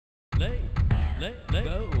I'm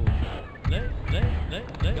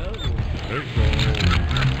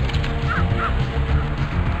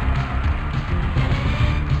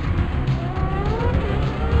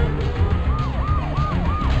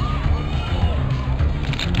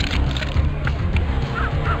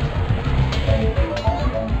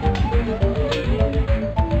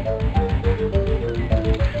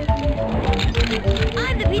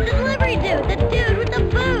the pizza delivery dude, the dude with the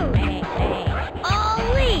food.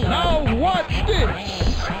 Ollie! Now watch this!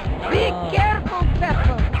 Be careful,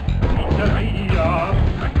 Pepper.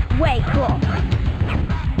 Way cool.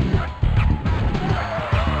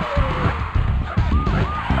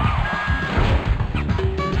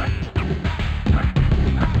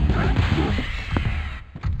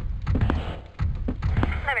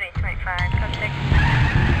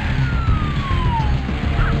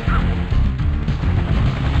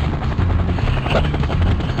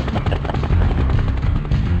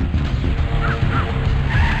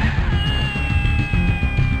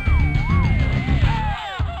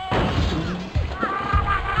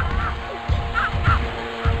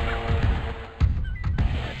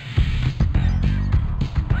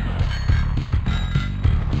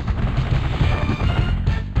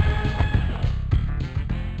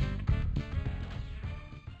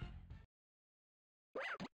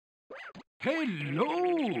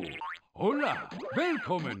 Hello! Hola!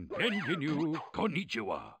 Welcome! Bienvenue!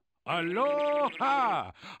 Konnichiwa!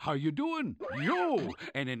 Aloha! How you doing? Yo!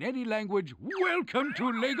 And in any language, welcome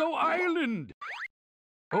to Lego Island!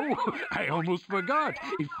 Oh, I almost forgot.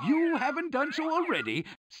 If you haven't done so already,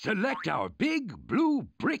 select our big blue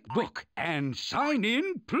brick book and sign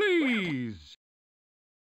in, please!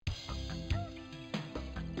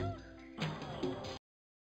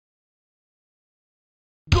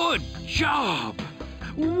 Good job!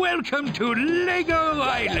 Welcome to Lego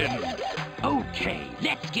Island! Okay,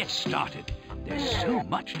 let's get started. There's so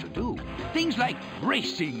much to do. Things like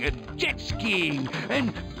racing and jet skiing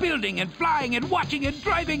and building and flying and watching and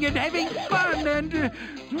driving and having fun and...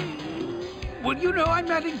 well, you know, I'm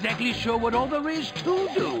not exactly sure what all there is to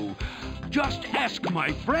do. Just ask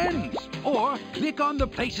my friends or click on the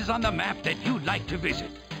places on the map that you'd like to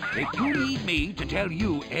visit. If you need me to tell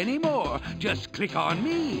you any more, just click on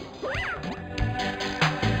me.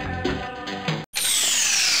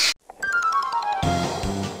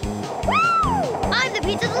 I'm the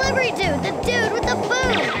pizza delivery dude, the dude with the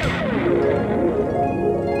food.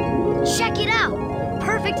 Check it out.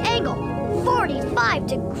 Perfect angle, 45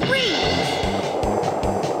 degrees.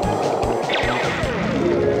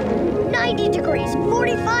 90 degrees,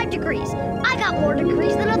 45 degrees. I got more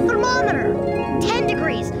degrees than a thermometer. 10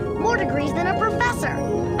 degrees, more degrees than a professor.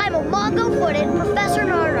 I'm a Mongo-footed Professor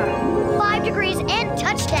Narnar. 5 degrees and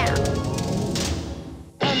touchdown.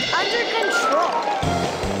 And under control.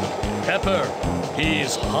 Pepper,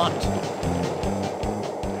 he's hot.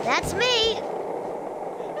 That's me.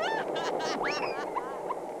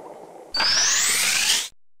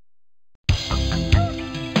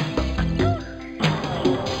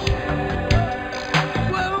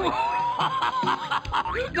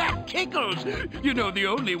 That tickles! You know, the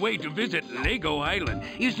only way to visit Lego Island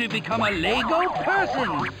is to become a Lego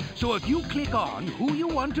person. So if you click on who you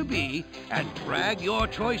want to be and drag your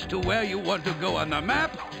choice to where you want to go on the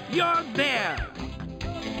map, you're there.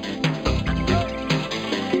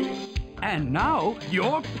 And now,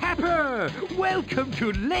 you're Pepper! Welcome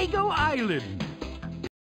to Lego Island!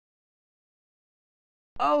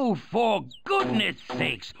 Oh, for goodness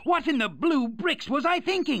sakes! What in the blue bricks was I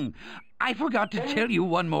thinking? I forgot to tell you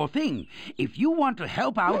one more thing. If you want to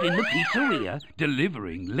help out in the pizzeria,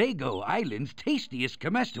 delivering Lego Island's tastiest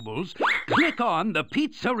comestibles, click on the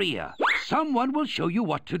pizzeria. Someone will show you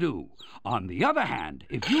what to do. On the other hand,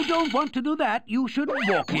 if you don't want to do that, you should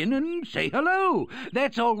walk in and say hello.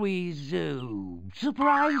 That's always,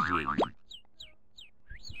 surprising.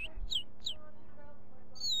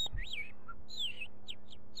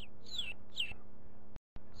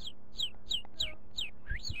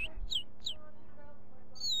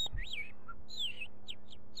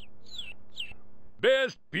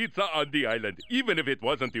 Best pizza on the island, even if it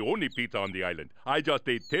wasn't the only pizza on the island. I just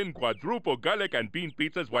ate 10 quadruple garlic and bean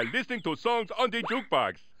pizzas while listening to songs on the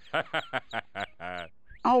jukebox.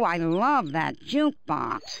 Oh, I love that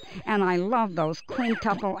jukebox. And I love those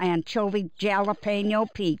quintuple anchovy jalapeno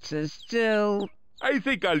pizzas, too. I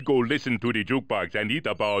think I'll go listen to the jukebox and eat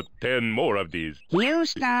about 10 more of these.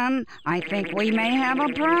 Houston, I think we may have a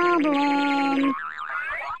problem.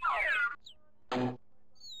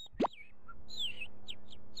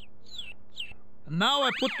 Now I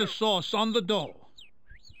put the sauce on the dough.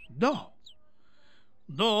 Do,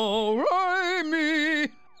 re, mi.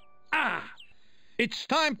 It's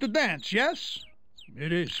time to dance, yes?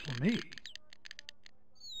 It is for me.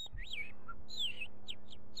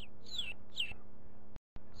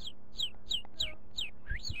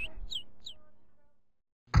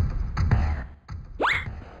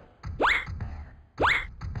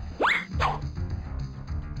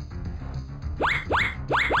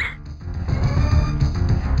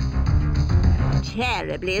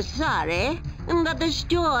 Terribly sorry, but the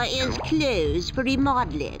store is closed for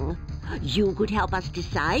remodeling. You could help us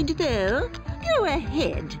decide, though. Go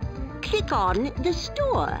ahead. Click on the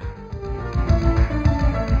store.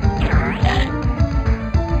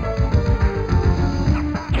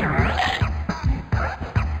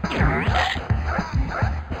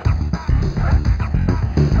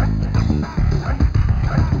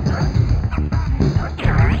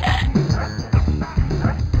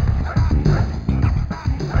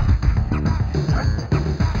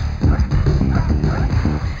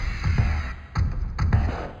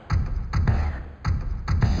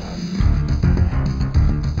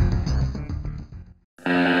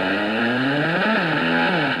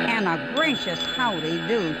 Gracious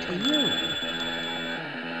howdy-do to you.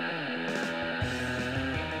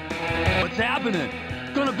 What's happening?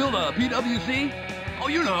 Gonna build a PWC? Oh,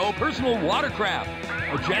 you know, personal watercraft.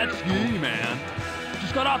 A jet ski, man.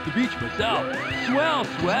 Just got off the beach myself. Swell,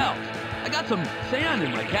 swell. I got some sand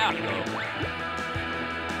in my cap, though.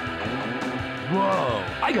 Whoa,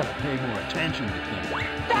 I gotta pay more attention to things.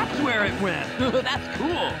 That's where it went. That's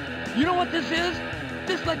cool. You know what this is?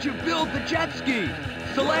 This lets you build the jet ski.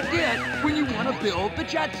 Select it when you want to build the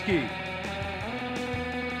jet ski.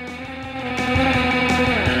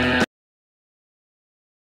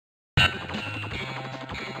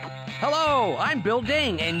 Hello, I'm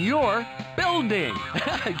building, and you're building.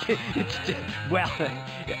 It's well,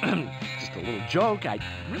 just a little joke. I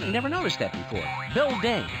really never noticed that before.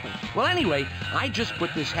 Building. Well, anyway, I just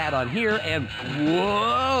put this hat on here, and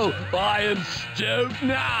whoa, I am stoked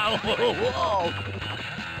now. Whoa.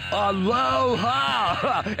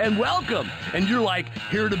 Aloha and welcome. And you're like,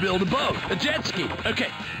 here to build a boat, a jet ski. Okay,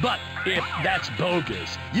 but if that's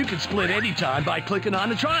bogus, you can split anytime by clicking on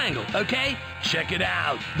the triangle, okay? Check it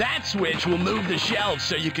out. That switch will move the shelves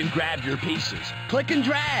so you can grab your pieces. Click and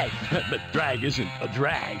drag. But drag isn't a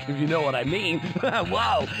drag, if you know what I mean.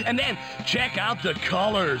 Whoa. And then check out the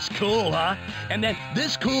colors. Cool, huh? And then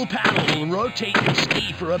this cool paddle will rotate your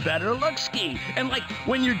ski for a better look ski. And like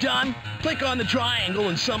when you're done, click on the triangle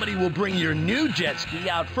and somebody will bring your new jet ski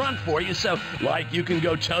out front for you, so like you can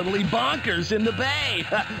go totally bonkers in the bay.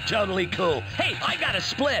 Totally cool. Hey, I got a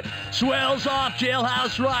split. Swells off,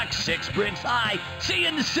 Jailhouse Rock, 6 bricks high. See you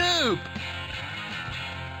in the soup.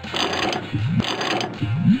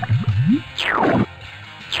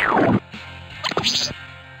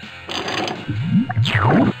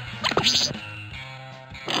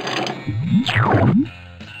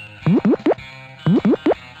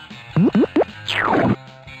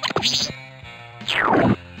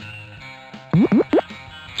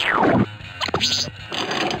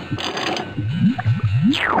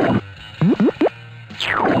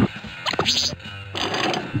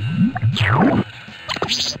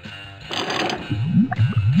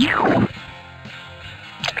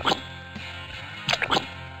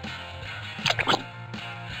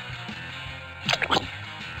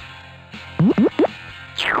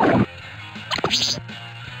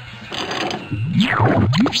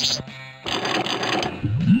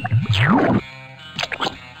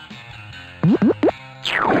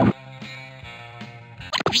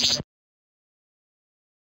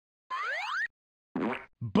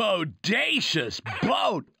 Bodacious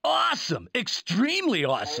boat. Awesome. Extremely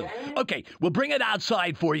awesome. Okay, we'll bring it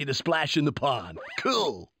outside for you to splash in the pond.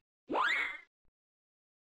 Cool.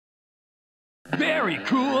 Very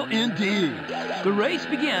cool indeed. The race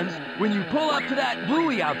begins when you pull up to that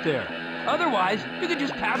buoy out there. Otherwise, you can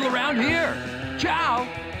just paddle around here. Ciao.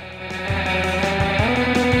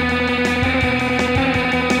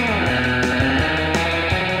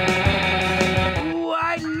 Oh,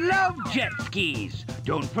 I love jet skis.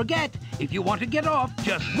 Don't forget, if you want to get off,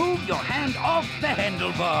 just move your hand off the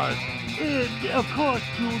handlebars. Of course,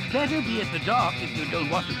 you'd better be at the dock if you don't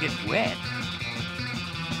want to get wet.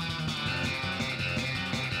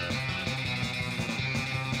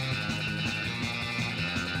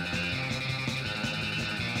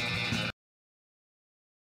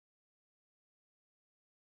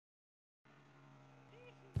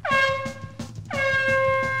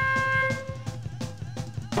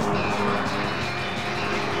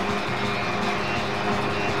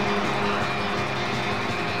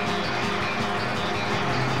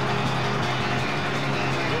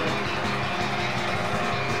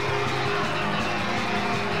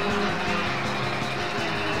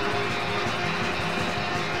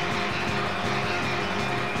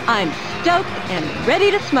 I'm stoked and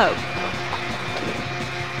ready to smoke.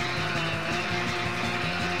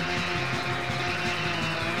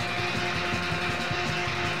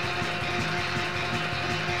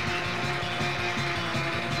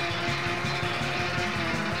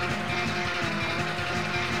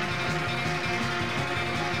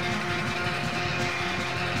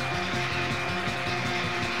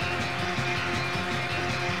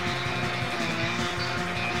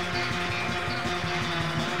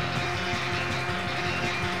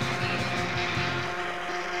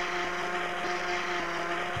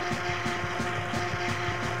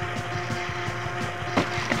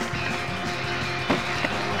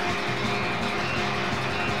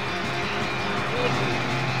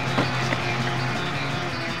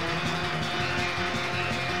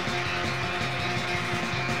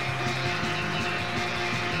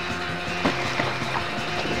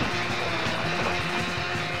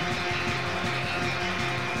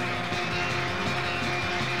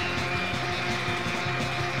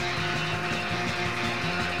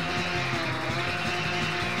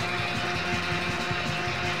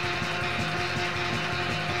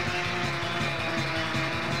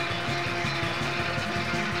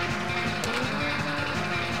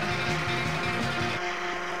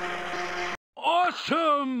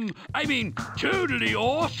 Awesome! I mean, totally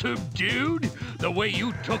awesome, dude! The way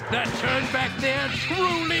you took that turn back there,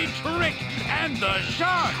 truly trick! And the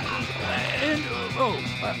shot!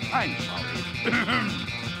 I'm sorry.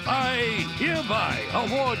 I hereby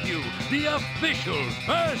award you the official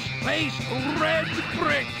first place red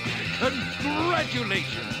brick!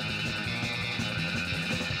 Congratulations!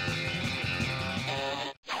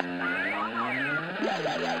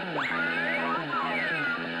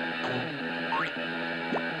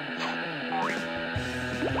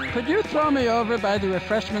 Could you throw me over by the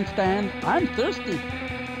refreshment stand? I'm thirsty.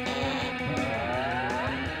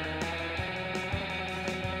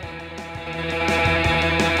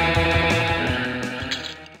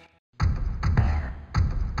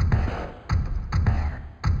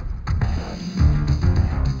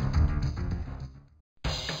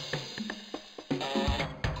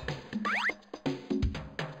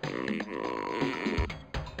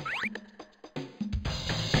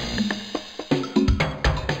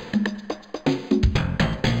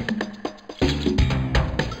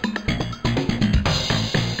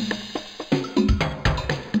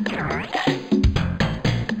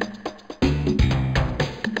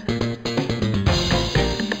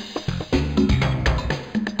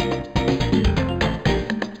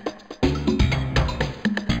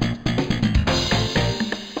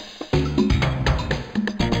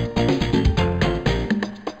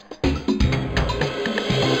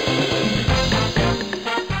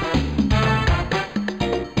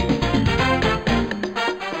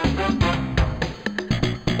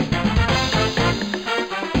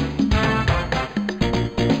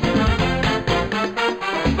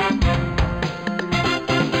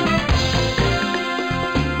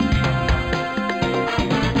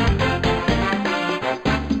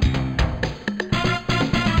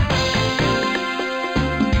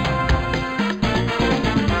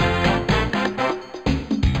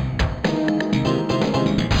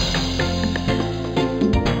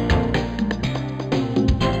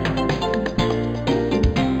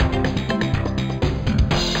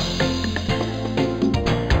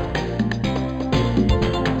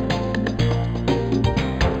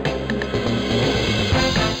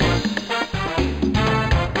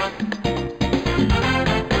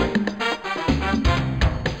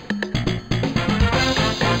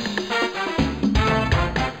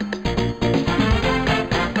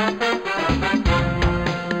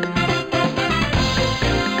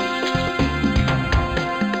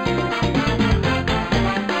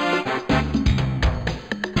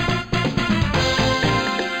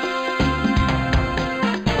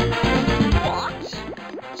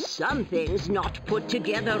 Something's not put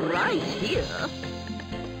together right here.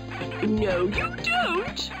 No, you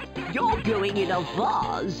don't. You're going in a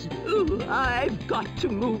vase. Ooh, I've got to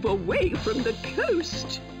move away from the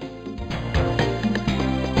coast.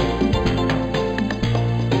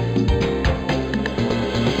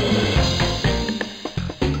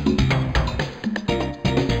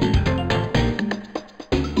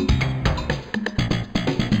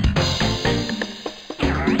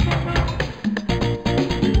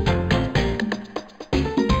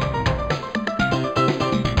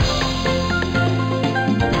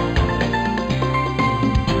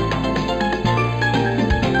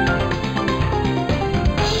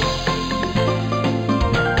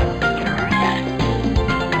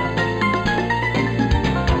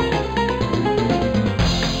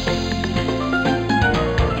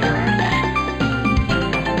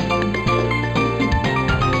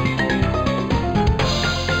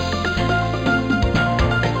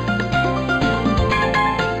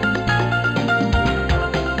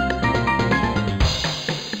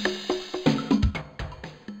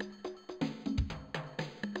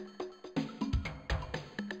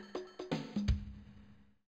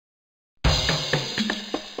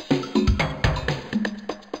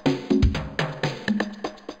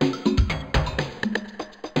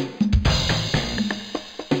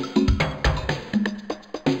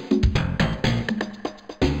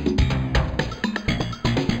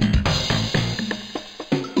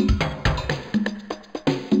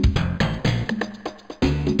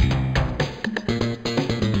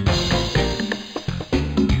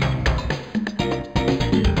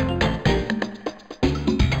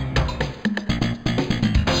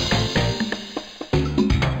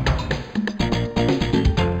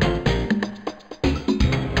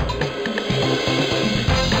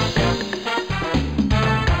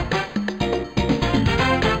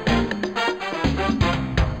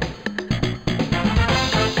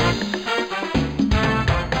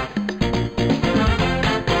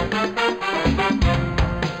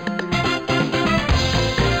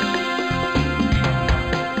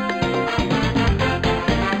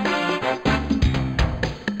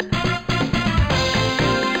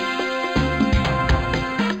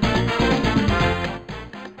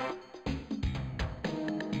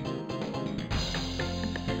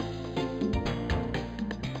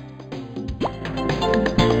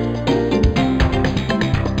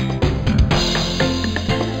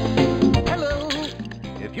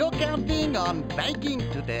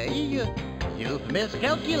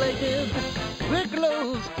 miscalculated. We're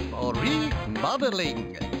closed for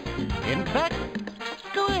remodeling. In fact,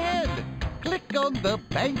 go ahead, click on the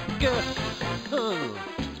bank.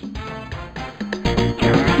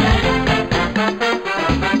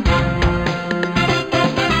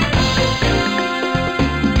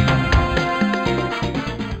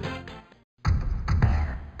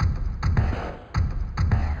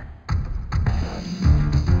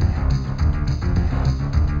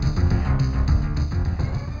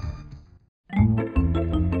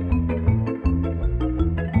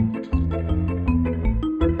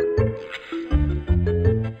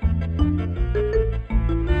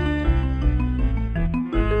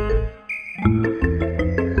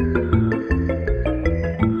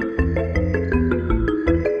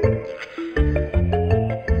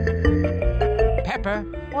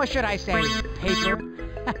 Or should I say, paper?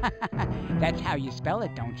 That's how you spell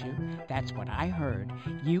it, don't you? That's what I heard.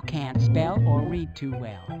 You can't spell or read too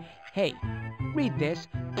well. Hey, read this.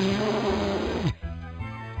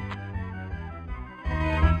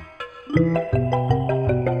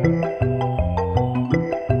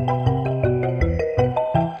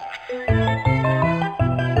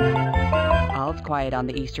 All's quiet on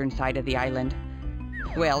the eastern side of the island.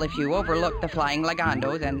 Well, if you overlook the flying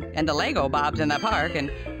lagondos and the Lego bobs in the park,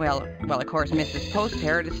 and, well, of course, Mrs. Post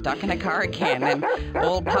Parrot is stuck in a car again, and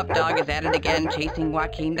old Pup Dog is at it again, chasing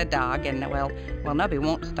Joaquin the dog, and, well, Nubby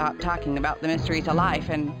won't stop talking about the mysteries of life,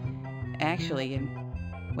 and actually,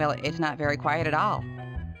 well, it's not very quiet at all.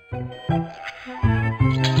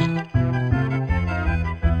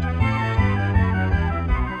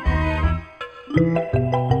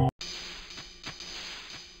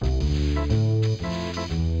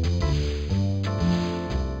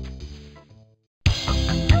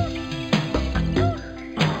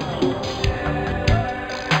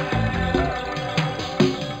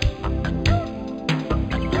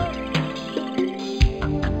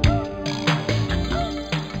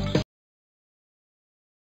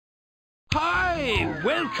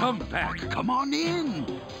 Welcome back. Come on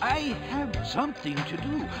in. I have something to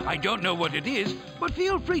do. I don't know what it is, but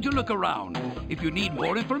feel free to look around. If you need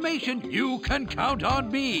more information, you can count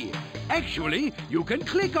on me. Actually, you can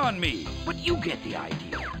click on me, but you get the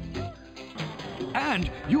idea. And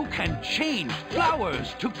you can change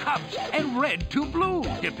flowers to cups and red to blue.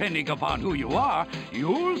 Depending upon who you are,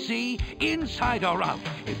 you'll see inside or out.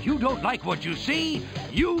 If you don't like what you see,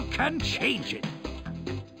 you can change it.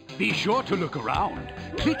 Be sure to look around.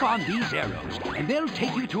 Click on these arrows, and they'll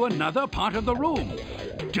take you to another part of the room.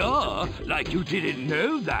 Duh, like you didn't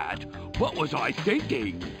know that. What was I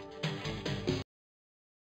thinking?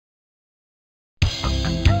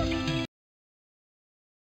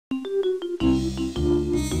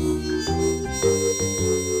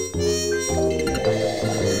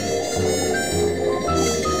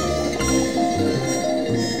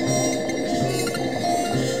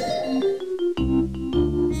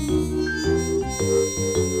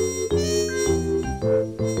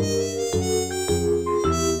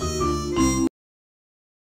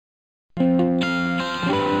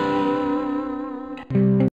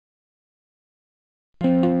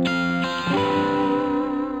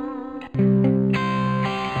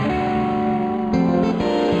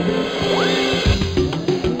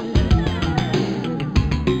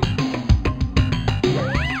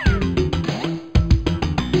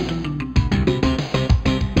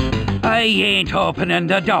 I ain't opening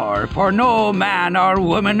the door for no man or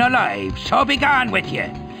woman alive, so be gone with you.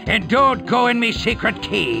 And don't go in me secret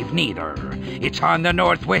cave, neither. It's on the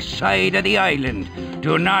northwest side of the island.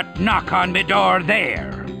 Do not knock on me door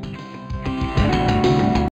there.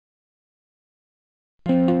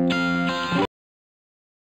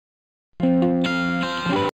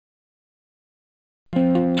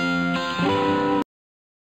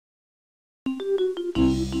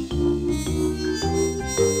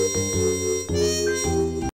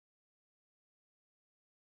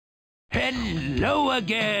 Hello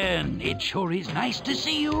again. It sure is nice to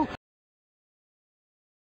see you.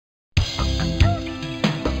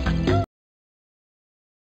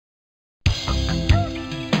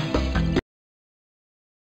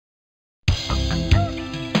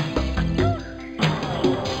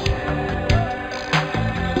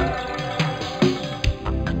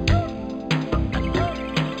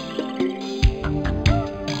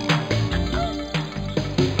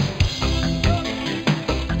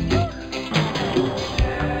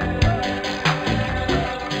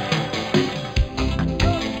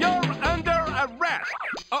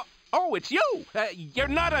 It's you. You're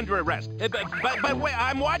not under arrest. But wait,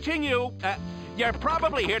 I'm watching you. You're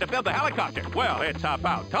probably here to build the helicopter. Well, it's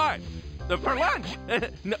about time. For lunch?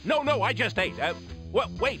 No, I just ate. Well,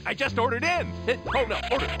 wait, I just ordered in. Oh, no,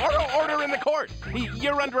 order in the court.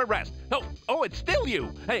 You're under arrest. Oh, it's still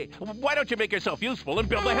you. Hey, why don't you make yourself useful and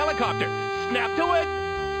build a helicopter? Snap to it.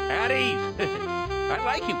 At ease. I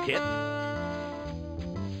like you, kid.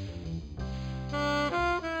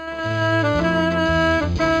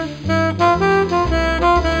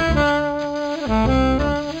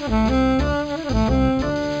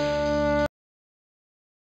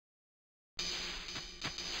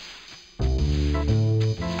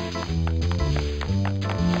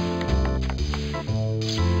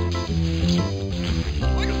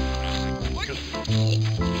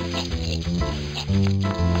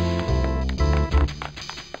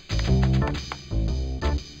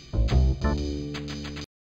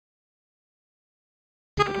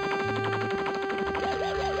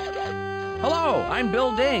 Hello, I'm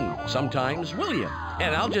Bill Ding, sometimes William,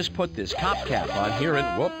 and I'll just put this top cap on here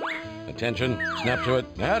and whoop. Attention, snap to it,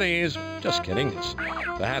 at ease. Just kidding, it's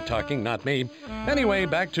the hat talking, not me. Anyway,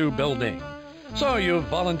 back to Bill Ding. So you've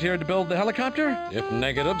volunteered to build the helicopter? If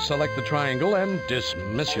negative, select the triangle and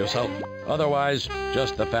dismiss yourself. Otherwise,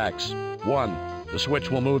 just the facts. 1. The switch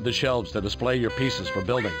will move the shelves to display your pieces for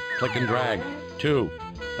building. Click and drag. 2.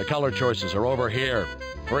 The color choices are over here.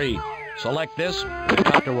 3. Select this, the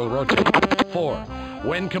helicopter will rotate. 4.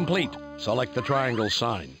 When complete, select the triangle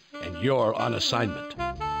sign, and you're on assignment.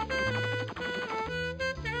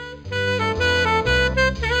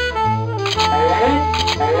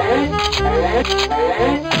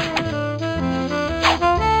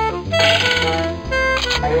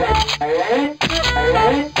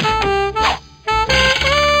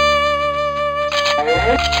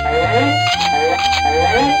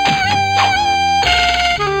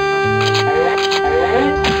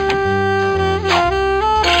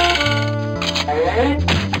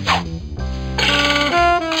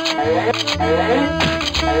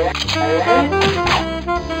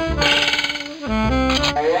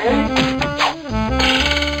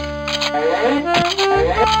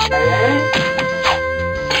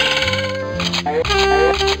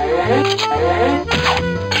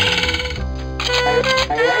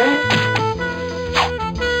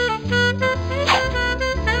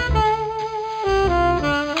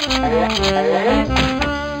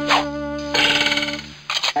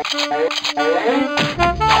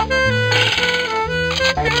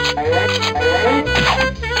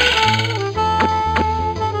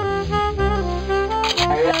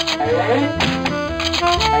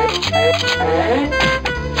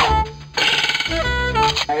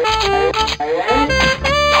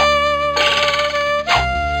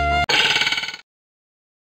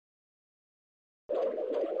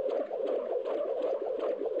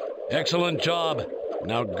 Excellent job.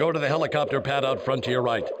 Now go to the helicopter pad out front to your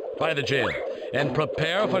right, by the jail, and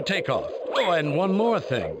prepare for takeoff. Oh, and one more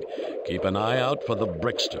thing. Keep an eye out for the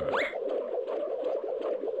Brickster.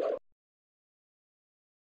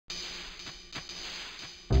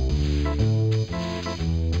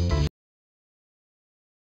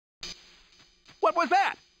 What was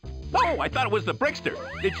that? Oh, I thought it was the Brickster.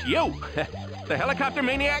 It's you. The helicopter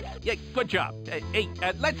maniac? Yeah, good job. Hey,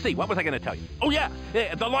 let's see. What was I going to tell you? Oh, yeah,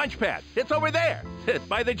 the launch pad. It's over there,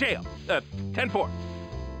 by the jail. 10-4.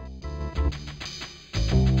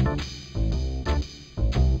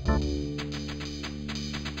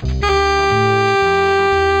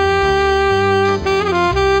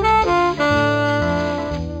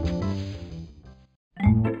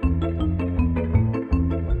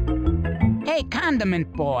 Hey,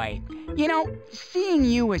 Condiment Boy. You know, seeing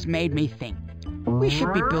you has made me think. We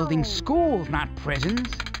should be building schools, not prisons.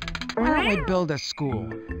 Why don't we build a school?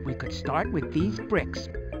 We could start with these bricks.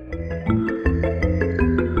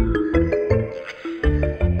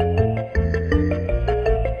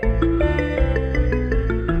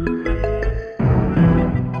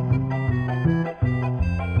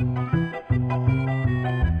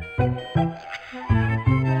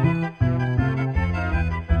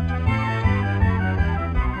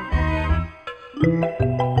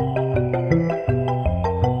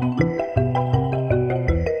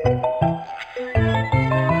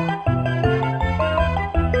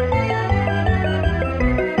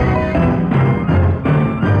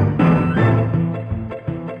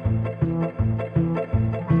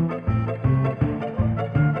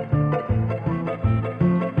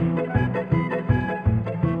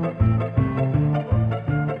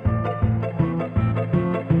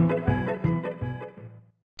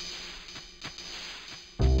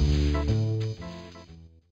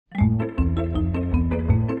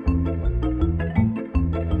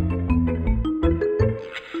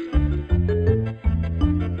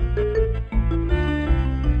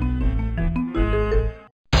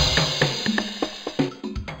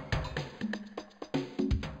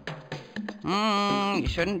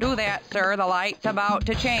 shouldn't do that, sir. The light's about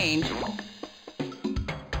to change.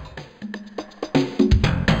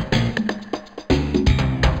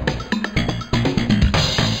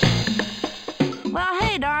 Well,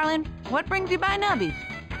 hey, darling. What brings you by Nubby's?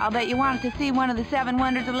 I'll bet you wanted to see one of the 7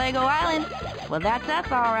 wonders of Lego Island. Well, that's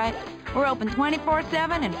us, all right. We're open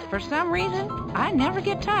 24/7, and for some reason, I never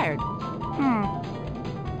get tired.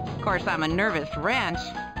 Of course, I'm a nervous wrench.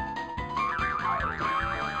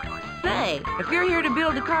 Say, if you're here to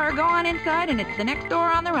build a car, go on inside, and it's the next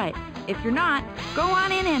door on the right. If you're not, go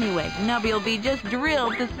on in anyway. Nubby'll be just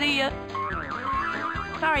drilled to see you.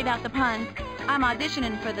 Sorry about the puns. I'm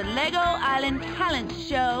auditioning for the Lego Island Talent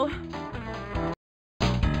Show.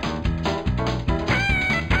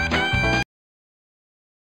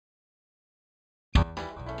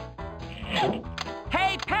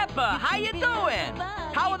 Hey, Peppa, how you doing?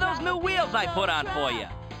 How are those new wheels I put on for you?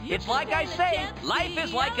 It's like I say, life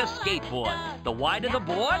is like a skateboard. The wider the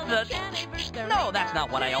board, the... No, that's not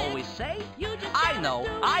what I always say. I know,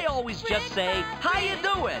 I always just say, how you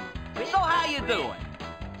doing? So how you doing?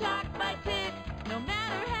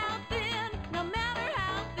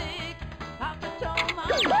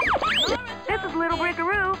 This is Little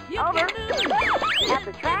Brickaroo. Over. At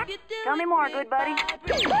the track? Tell me more, good buddy.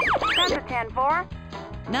 That's a 10-4.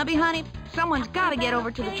 Nubby, honey, someone's got to get over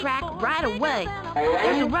to the track right away.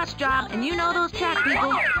 There's a rush job, and you know those track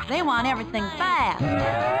people. They want everything fast.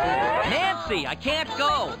 Nancy, I can't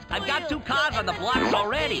go. I've got 2 cars on the blocks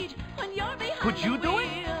already. Could you do it?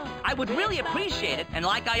 I would really appreciate it, and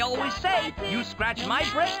like I always say, you scratch my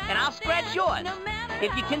brick, and I'll scratch yours.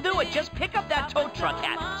 If you can do it, just pick up that tow truck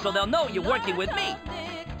hat, so they'll know you're working with me.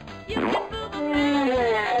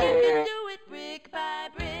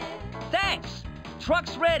 Thanks.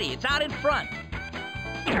 Truck's ready. It's out in front.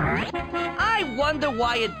 I wonder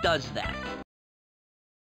why it does that.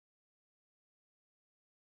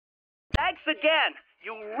 Thanks again.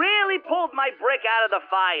 You really pulled my brick out of the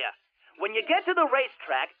fire. When you get to the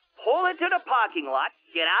racetrack, pull into the parking lot,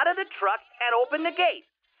 get out of the truck, and open the gate.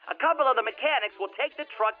 A couple of the mechanics will take the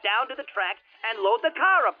truck down to the track and load the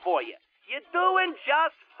car up for you. You're doing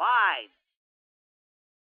just fine.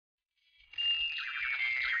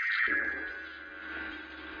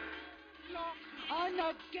 Look, I'm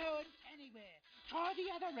not going anywhere. Try the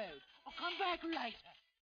other road. I'll come back later.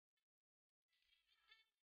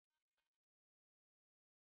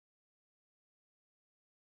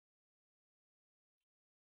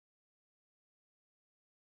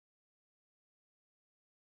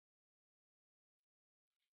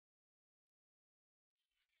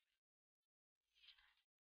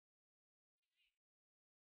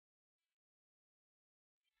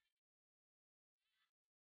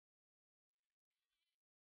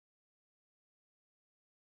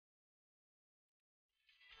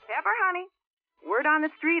 Pepper, honey. Word on the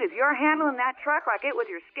street is you're handling that truck like it was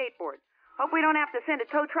your skateboard. Hope we don't have to send a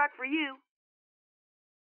tow truck for you.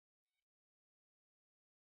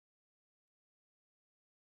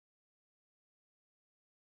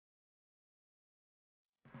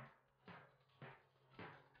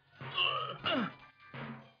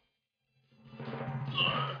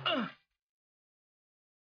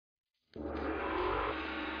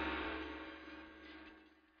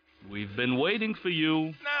 We've been waiting for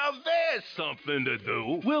you. Now there's something to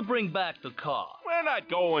do. We'll bring back the car. We're not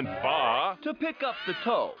going far. To pick up the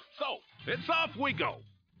tow. So, it's off we go.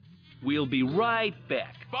 We'll be right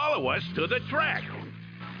back. Follow us to the track.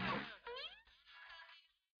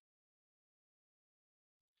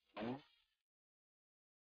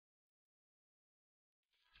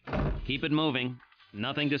 Keep it moving.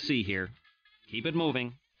 Nothing to see here. Keep it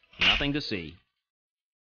moving. Nothing to see.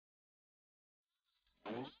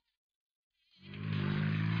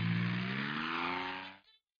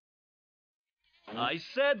 I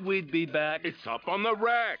said we'd be back. It's up on the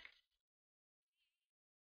rack.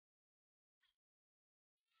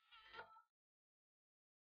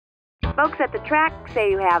 Folks at the track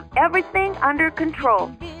say you have everything under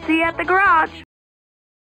control. See you at the garage.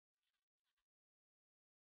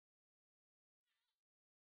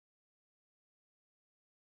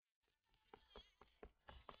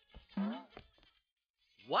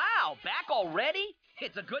 Wow, back already?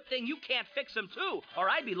 It's a good thing you can't fix them too, or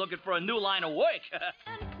I'd be looking for a new line of work.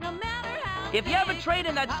 If you ever trade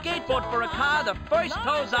in that skateboard for a car, the first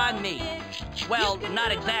tow's on me. Well,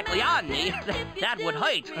 not exactly on me. That would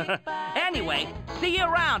hurt. Anyway, see you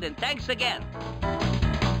around, and thanks again.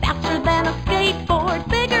 Faster than a skateboard,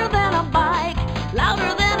 bigger than a bike,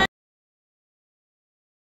 louder than a...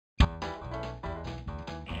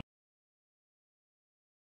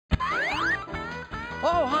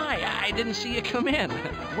 Oh, hi. I didn't see you come in.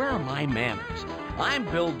 Where are my manners? I'm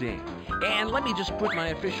Bill Ding, and let me just put my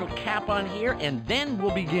official cap on here, and then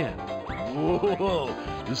we'll begin. Whoa,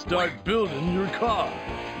 to start building your car.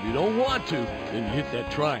 If you don't want to, then you hit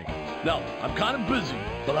that triangle. Now, I'm kind of busy,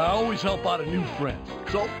 but I always help out a new friend.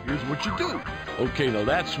 So, here's what you do. Okay, now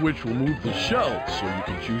that switch will move the shelves so you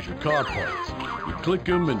can choose your car parts. You click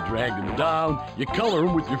them and drag them down. You color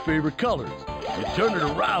them with your favorite colors. You turn it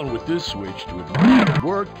around with this switch to make it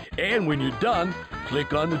work, and when you're done,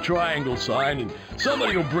 click on the triangle sign, and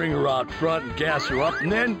somebody will bring her out front and gas her up,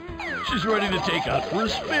 and then she's ready to take out for a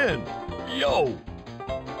spin. Yo!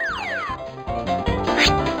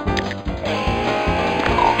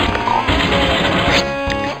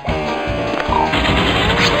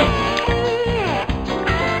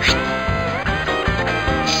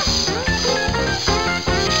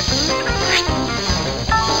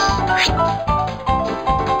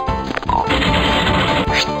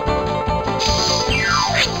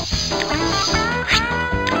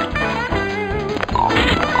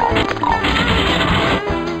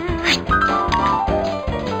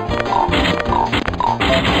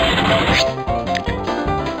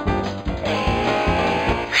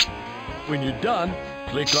 When you're done,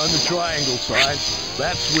 click on the triangle sign.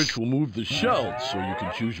 That switch will move the shelves so you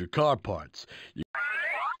can choose your car parts.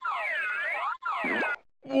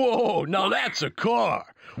 Whoa, now that's a car.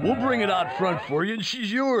 We'll bring it out front for you, and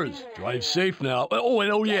she's yours. Drive safe now. Oh,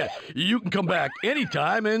 and oh yeah, you can come back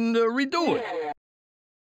anytime and redo it.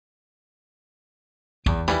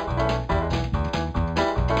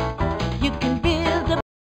 You can build a...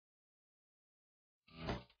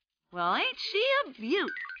 Well, ain't she a beaut?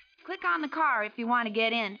 Click on the car if you want to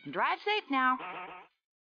get in. Drive safe now.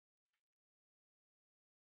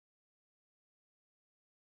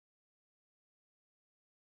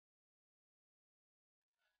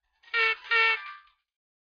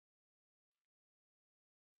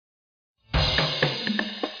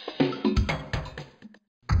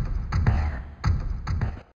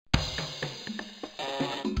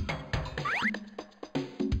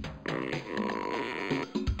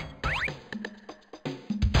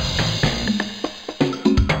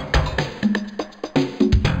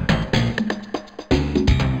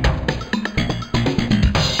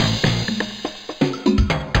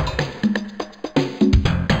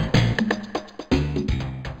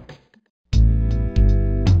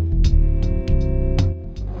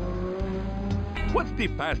 What's the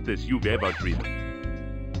fastest you've ever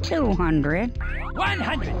driven? 200.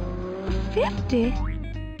 100. 50?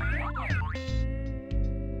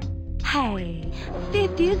 Hey,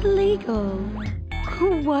 50 is legal.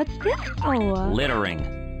 What's this for? Littering.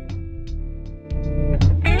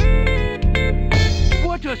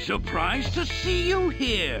 What a surprise to see you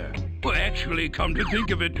here. Well, actually, come to think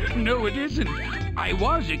of it, no, it isn't. I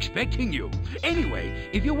was expecting you. Anyway,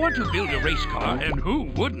 if you want to build a race car, and who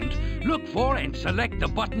wouldn't, look for and select the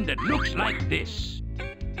button that looks like this.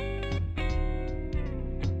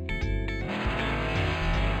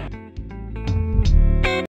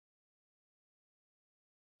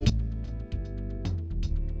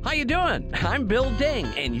 How you doing? I'm Bill Ding,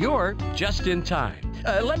 and you're just in time.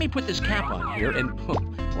 Let me put this cap on here, and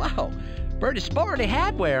wow, pretty sporty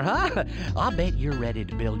hatwear, huh? I'll bet you're ready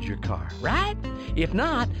to build your car, right? If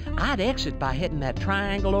not, I'd exit by hitting that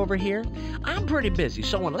triangle over here. I'm pretty busy,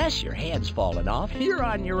 so unless your head's falling off, you're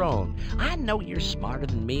on your own. I know you're smarter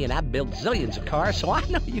than me, and I've built zillions of cars, so I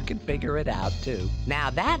know you can figure it out, too. Now,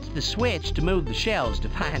 that's the switch to move the shelves to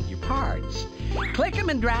find your parts. Click them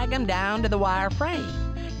and drag them down to the wire frame.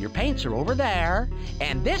 Your paints are over there,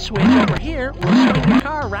 and this switch over here will swing your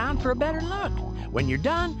car around for a better look. When you're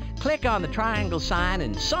done, click on the triangle sign,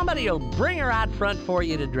 and somebody will bring her out front for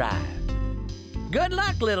you to drive. Good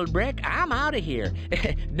luck, little brick. I'm out of here.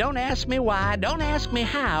 Don't ask me why, don't ask me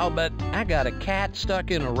how, but I got a cat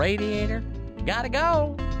stuck in a radiator. Gotta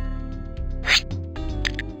go.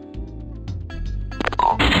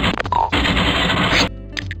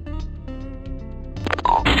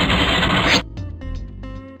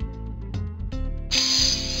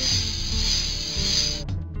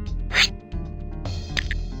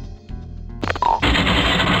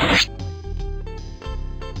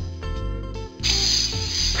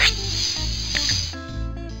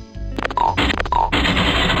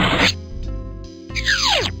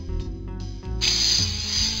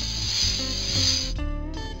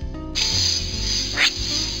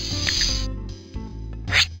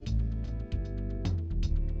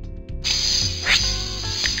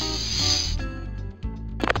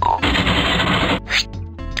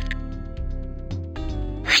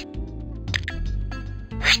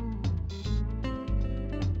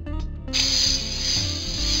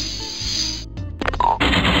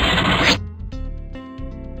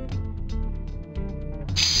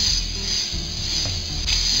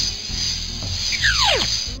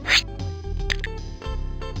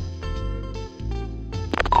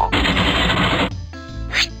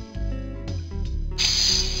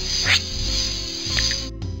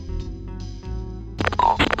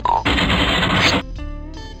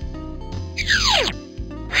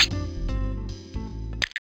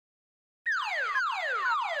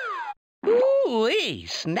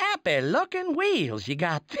 puppy-looking wheels you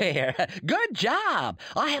got there. Good job.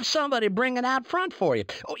 I'll have somebody bring it out front for you.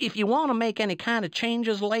 Oh, if you want to make any kind of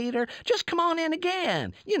changes later, just come on in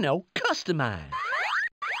again. You know, customize.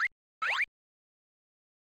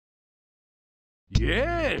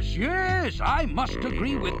 Yes, I must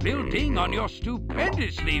agree with Bill Ding on your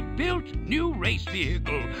stupendously built new race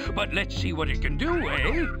vehicle. But let's see what it can do,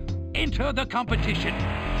 eh? Enter the competition,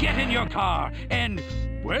 get in your car, and,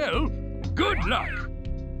 well, good luck.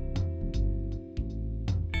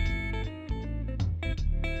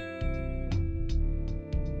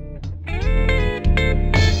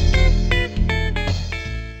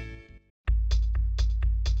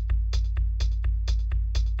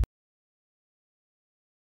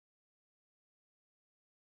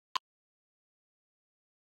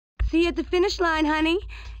 See you at the finish line, honey.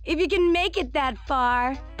 If you can make it that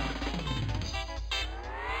far.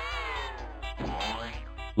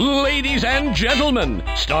 Ladies and gentlemen,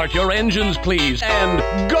 start your engines, please,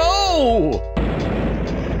 and go!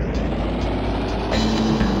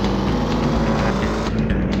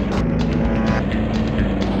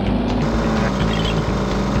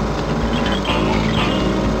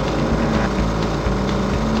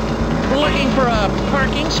 Looking for a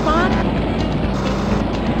parking spot?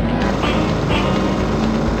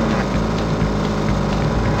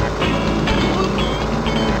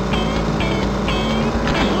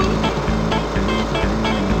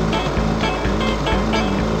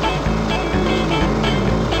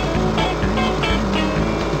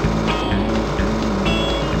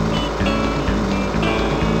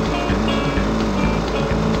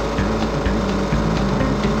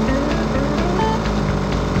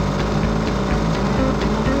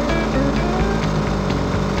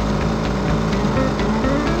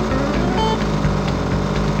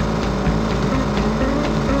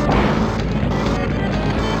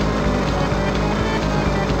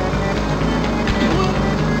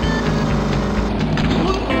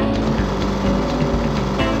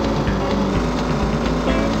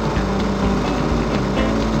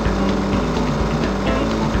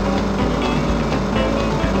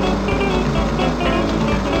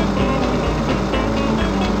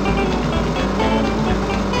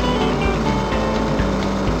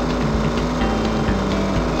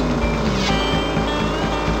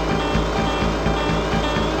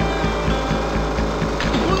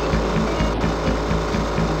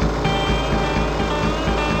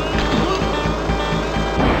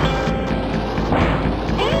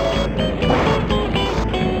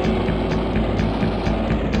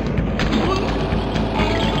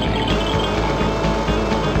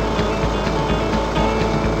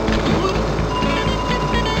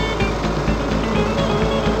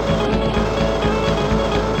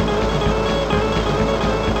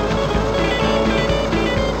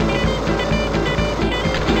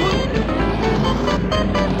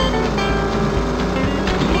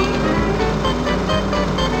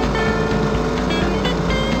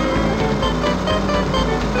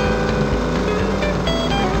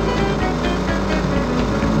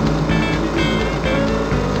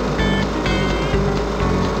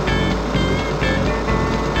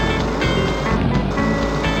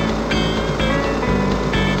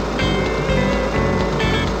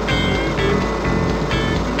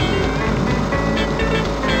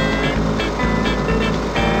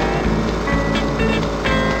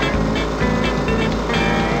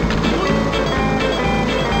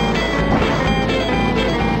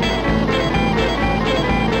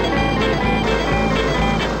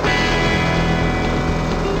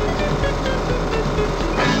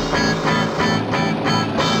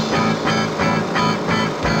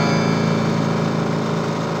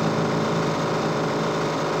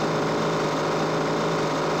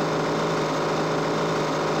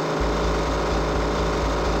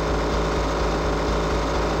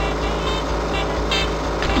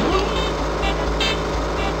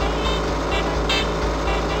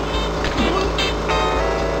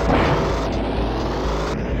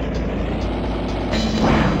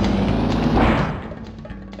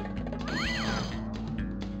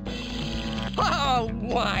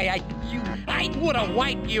 I would have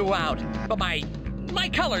wiped you out, but my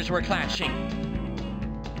colors were clashing.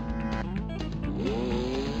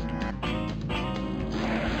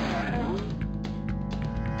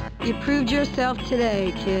 You proved yourself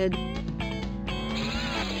today, kid.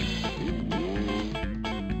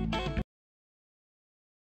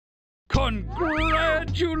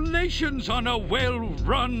 Congratulations! Congratulations on a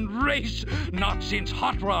well-run race. Not since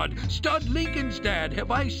Hot Rod, Stud Lincoln's dad, have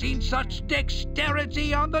I seen such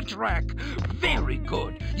dexterity on the track. Very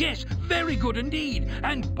good. Yes, very good indeed.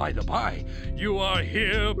 And by the by, you are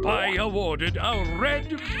hereby awarded a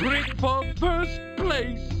red brick for first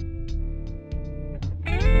place.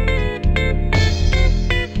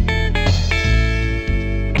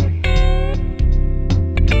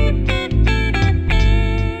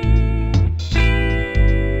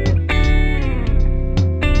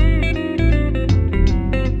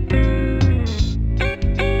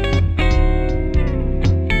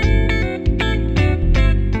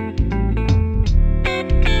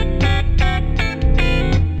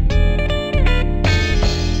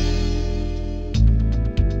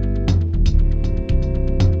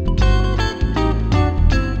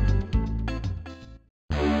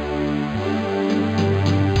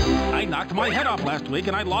 My head off last week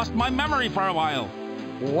and I lost my memory for a while.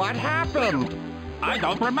 What happened? I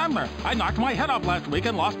don't remember. I knocked my head off last week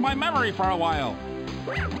and lost my memory for a while.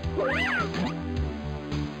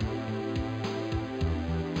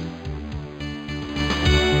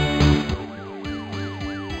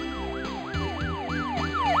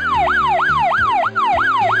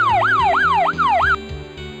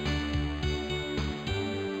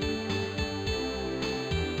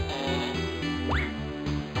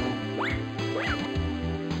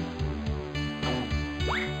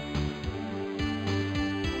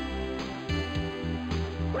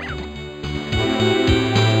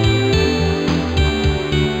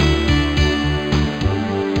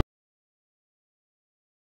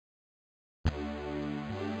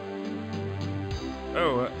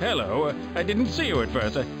 Hello. I didn't see you at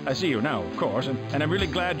first. I see you now, of course, and I'm really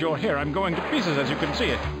glad you're here. I'm going to pieces, as you can see.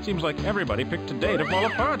 It seems like everybody picked today to fall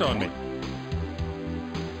apart on me.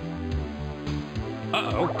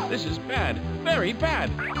 Uh-oh, this is bad. Very bad.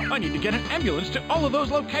 I need to get an ambulance to all of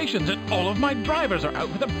those locations, and all of my drivers are out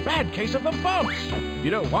with a bad case of the bumps.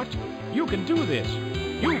 You know what? You can do this.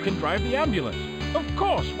 You can drive the ambulance. Of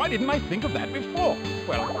course. Why didn't I think of that before?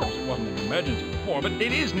 Well, of course, it wasn't an emergency before, but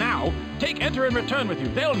it is now. Take Enter and Return with you.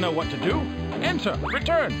 They'll know what to do. Enter,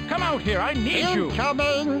 Return. Come out here. I need you.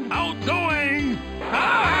 Incoming. Outgoing.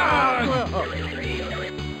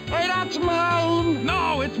 Hey, that's mine.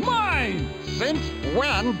 No, it's mine. Since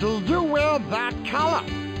when do you wear that color?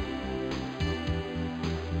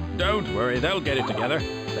 Don't worry. They'll get it together.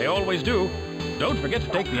 They always do. Don't forget to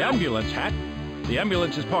take the ambulance hat. The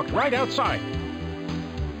ambulance is parked right outside.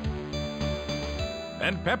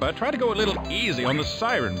 And Peppa, try to go a little easy on the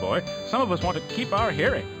siren, boy. Some of us want to keep our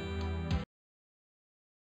hearing.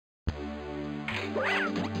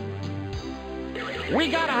 We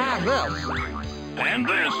gotta have this. And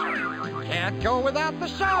this. Can't go without the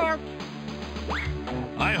shark.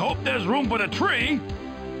 I hope there's room for the tree.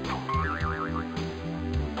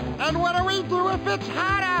 And what do we do if it's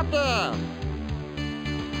hot out there?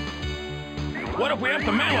 What if we have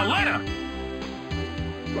to mail a letter?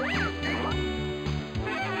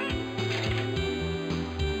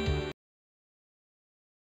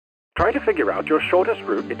 Try to figure out your shortest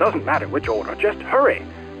route. It doesn't matter which order, just hurry.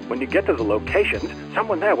 When you get to the locations,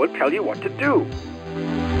 someone there will tell you what to do.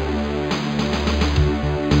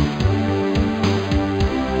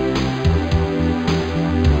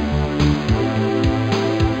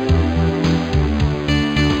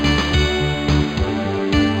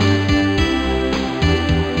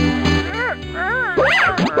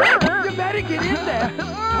 You better get in there.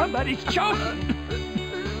 Somebody's choking.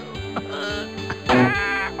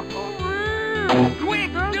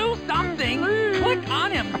 Quick, do something! Click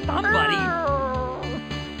on him, somebody!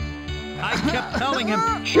 I kept telling him,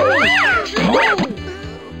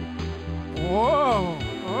 Whoa!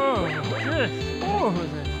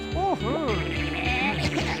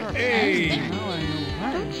 Hey!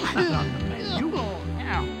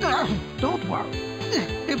 Don't worry.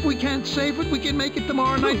 If we can't save it, we can make it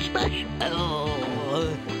tomorrow night special.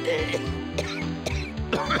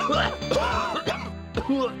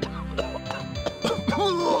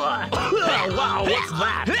 Wow, what's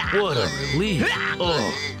that? What a relief.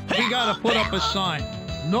 Oh. We gotta put up a sign.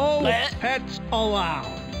 No pets allowed.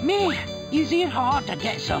 Man, is it hard to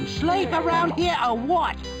get some sleep around here or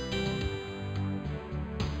what?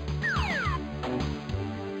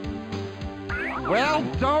 Well,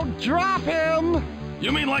 don't drop him!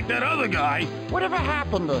 You mean like that other guy? Whatever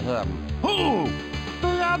happened to him? Who?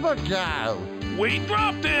 The other guy. We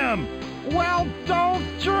dropped him! Well, don't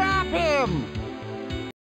drop him!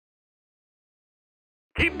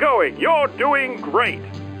 Keep going. You're doing great.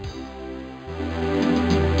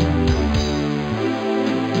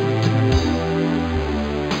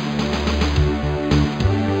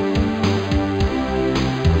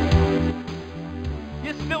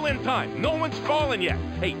 in time. No one's fallen yet.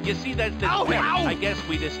 Hey, you see there's this vent. I guess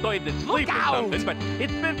we disturbed its sleep or something, but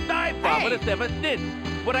it's been dived from us ever since.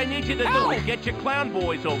 What I need you to do is get your clown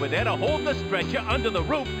boys over there to hold the stretcher under the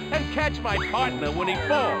roof and catch my partner when he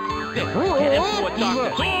falls. Then get him to a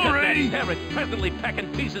doctor. Sorry. That terrorist presently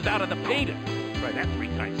pecking pieces out of the painter. Try that 3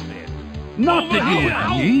 times fast. Not that you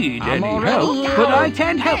would need any help, but I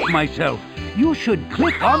can't help myself. You should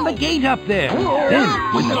click on the gate up there. Then,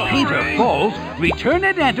 when the painter falls, Return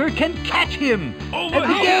and Enter can catch him. At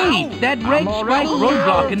the gate, that red striped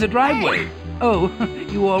roadblock in the driveway. Oh,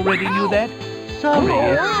 you already knew that? Sorry.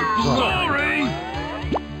 Sorry!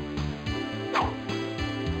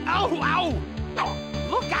 Ow, ow!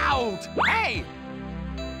 Look out! Hey!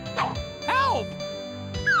 Help!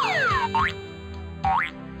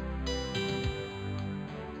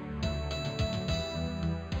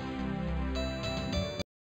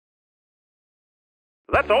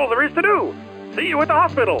 That's all there is to do. See you at the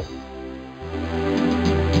hospital.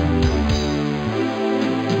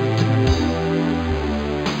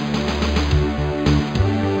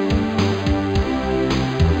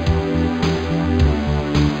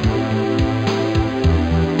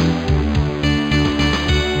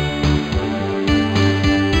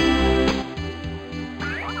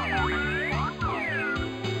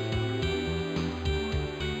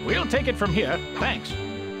 We'll take it from here. Thanks.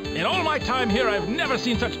 In all my time here, I've never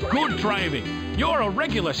seen such good driving. You're a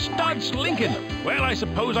regular studs, Lincoln. Well, I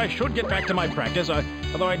suppose I should get back to my practice,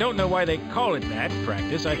 although I don't know why they call it that,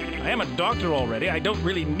 practice. I am a doctor already. I don't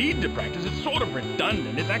really need to practice. It's sort of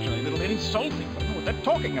redundant. It's actually a little insulting. I don't know what they're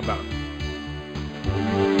talking about.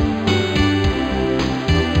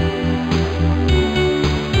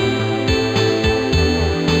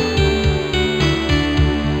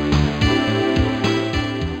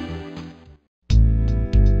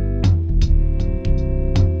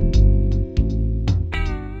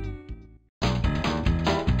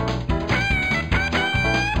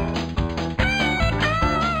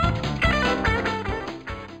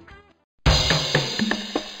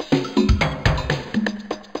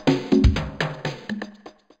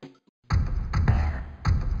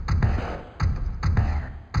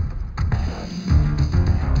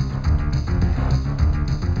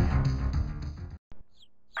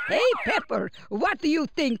 Hey, Pepper, what do you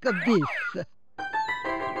think of this?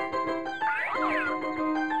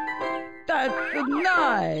 That's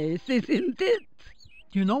nice, isn't it?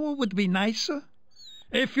 You know what would be nicer?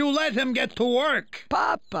 If you let him get to work.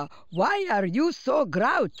 Papa, why are you so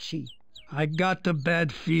grouchy? I got a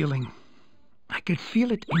bad feeling. I could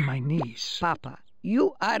feel it in my knees. Papa,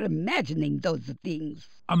 you are imagining those things.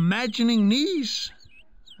 Imagining knees?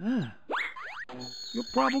 Ah, you're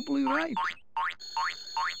probably right.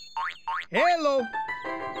 Hello.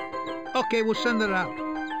 Okay, we'll send it out.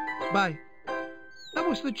 Bye. That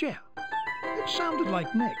was the jail. It sounded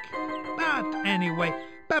like Nick. But anyway,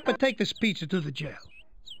 Pepper, take this pizza to the jail.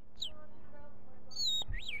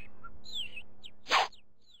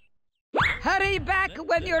 Hurry back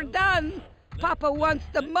when you're done. Papa wants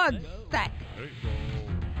the mud sack.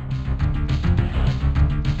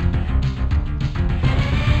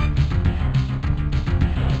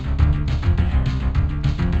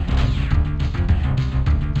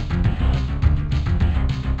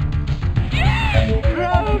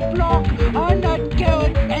 Roadblock! I'm not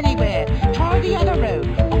going anywhere. Try the other road.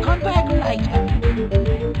 I'll come back later.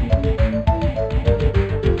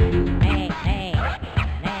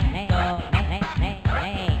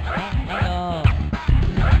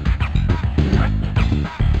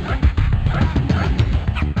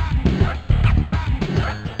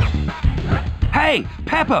 Hey,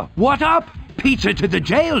 Pepper, what up? Pizza to the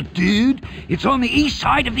jail, dude. It's on the east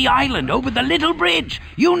side of the island, over the little bridge.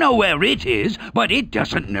 You know where it is, but it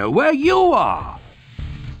doesn't know where you are.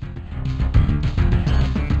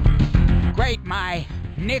 Great, my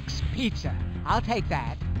Nick's Pizza. I'll take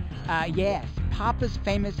that. Yes, Papa's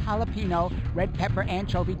famous jalapeno, red pepper,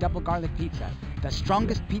 anchovy, double garlic pizza. The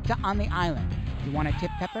strongest pizza on the island. You want a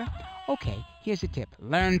tip, Pepper? Okay, here's a tip.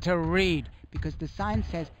 Learn to read, because the sign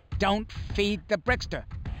says, don't feed the brickster.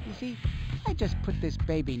 You see, I just put this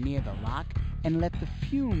baby near the lock and let the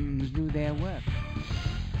fumes do their work.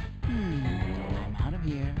 I'm out of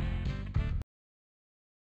here.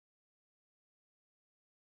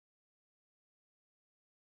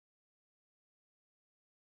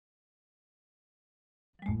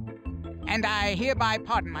 And I hereby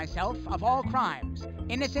pardon myself of all crimes,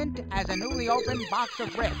 innocent as a newly opened box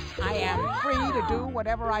of bricks. I am free to do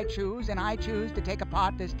whatever I choose, and I choose to take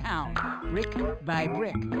apart this town, brick by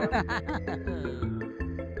brick.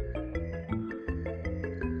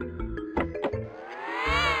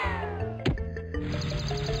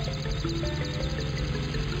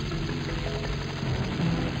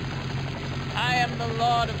 the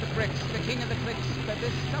Lord of the Bricks, the King of the Clicks, the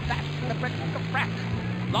this, the that, the brick, the crack.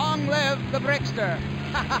 Long live the Brickster!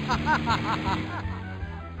 Ha ha ha ha ha ha!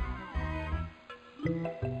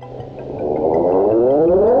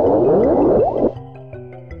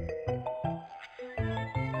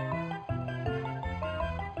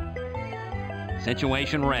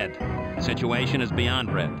 Situation red. Situation is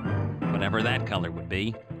beyond red. Whatever that color would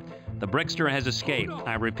be. The Brickster has escaped.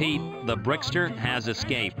 I repeat, the Brickster has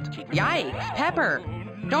escaped. Yikes, Pepper!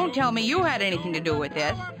 Don't tell me you had anything to do with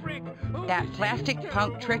this. That plastic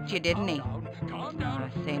punk tricked you, didn't he?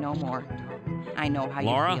 Say no more. I know how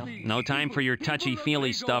Laura, you feel. no time for your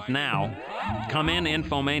touchy-feely stuff now. Come in,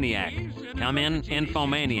 Infomaniac. Come in,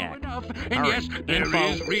 Infomaniac. And yes, there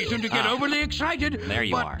is reason to get overly excited. There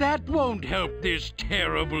you but are. That won't help this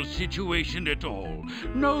terrible situation at all.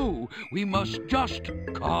 No, we must just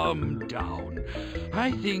calm down.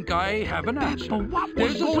 I think I have an answer.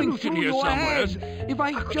 There's a solution here somewhere. If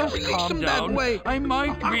I just calm down, I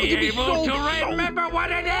might be able to remember what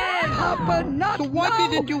it is. Papa, not So why now.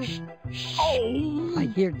 didn't you... Oh! I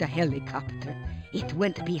hear the helicopter. It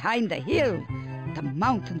went behind the hill. The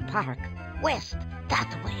mountain park. West,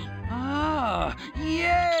 that way. Ah,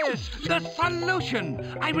 yes, the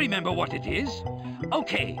solution. I remember what it is.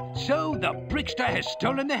 Okay, so the Brickster has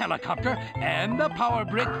stolen the helicopter and the power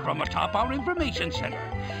brick from atop our information center.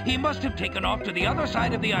 He must have taken off to the other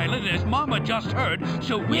side of the island, as Mama just heard,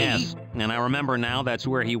 so we... Yes, and I remember now that's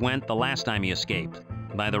where he went the last time he escaped.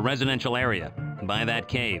 By the residential area. By that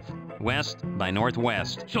cave. West by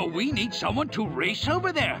northwest. So we need someone to race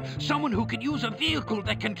over there. Someone who can use a vehicle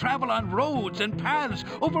that can travel on roads and paths,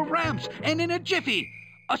 over ramps, and in a jiffy.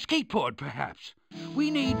 A skateboard, perhaps. We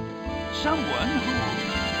need someone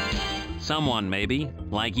who... Someone, maybe.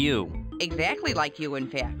 Like you. Exactly like you, in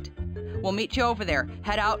fact. We'll meet you over there.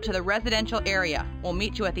 Head out to the residential area. We'll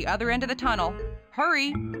meet you at the other end of the tunnel.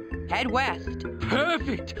 Hurry. Head west.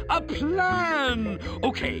 Perfect! A plan!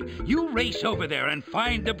 Okay, you race over there and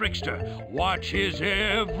find the Brickster. Watch his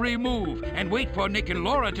every move and wait for Nick and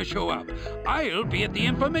Laura to show up. I'll be at the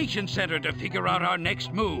information center to figure out our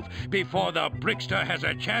next move before the Brickster has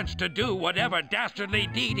a chance to do whatever dastardly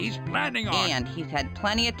deed he's planning on. And he's had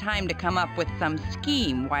plenty of time to come up with some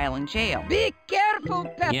scheme while in jail. Be careful,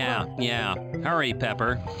 Pepper. Yeah. Hurry,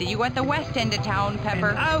 Pepper. See you at the west end of town, Pepper.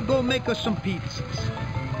 And I'll go make us some pizzas.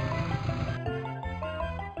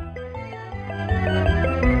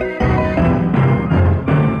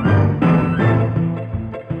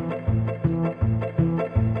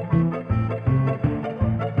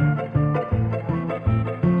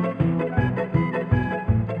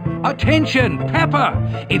 Attention,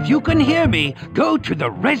 Pepper! If you can hear me, go to the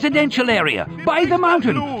residential area, by the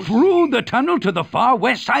mountain, through the tunnel to the far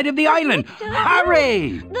west side of the island.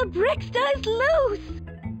 Hurry! The Brickster is loose!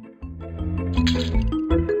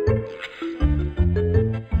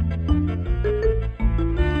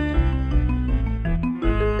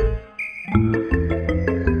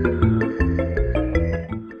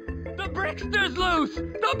 The Brickster's loose!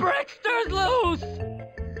 The Brickster's loose!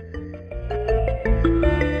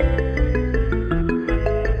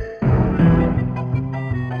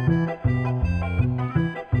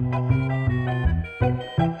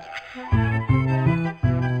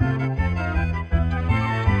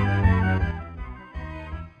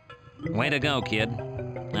 Way to go, kid.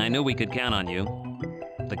 I knew we could count on you.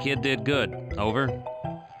 The kid did good. Over.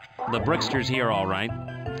 The Brickster's here, all right.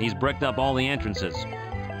 He's bricked up all the entrances.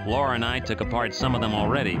 Laura and I took apart some of them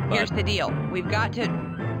already, but... Here's the deal. We've got to...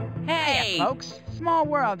 Hey! Yeah, folks. Small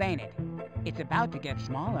world, ain't it? It's about to get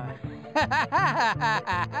smaller. Come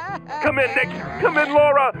in, Nick. Come in,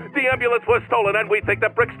 Laura. The ambulance was stolen, and we think the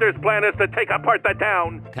Brickster's plan is to take apart the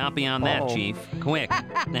town. Copy on that, Chief. Quick.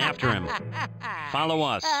 After him. Follow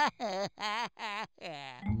us.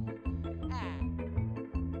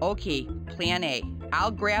 Okay, plan A.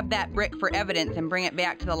 I'll grab that brick for evidence and bring it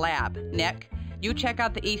back to the lab. Nick, you check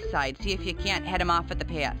out the east side, see if you can't head him off at the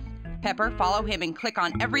pass. Pepper, follow him and click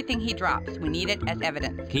on everything he drops. We need it as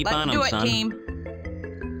evidence. Keep Let's on do him, it, son. team.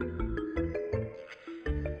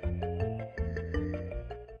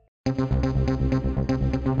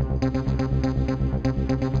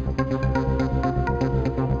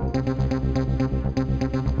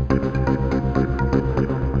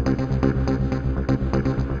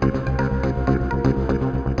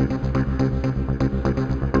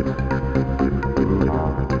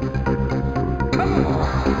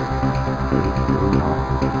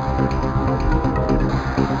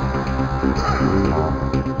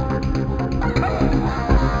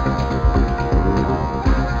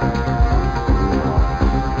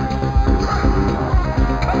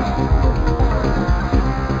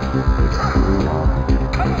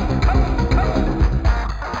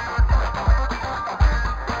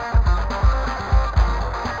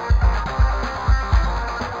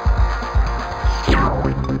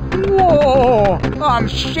 I'm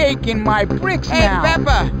shaking my bricks Hey, now.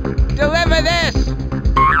 Pepper, deliver this.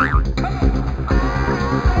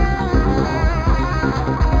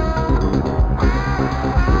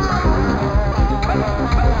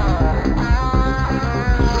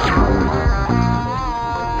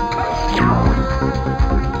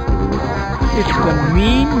 It's the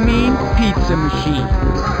mean pizza machine.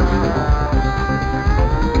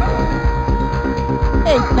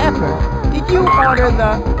 Hey, Pepper, did you order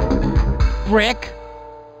the brick?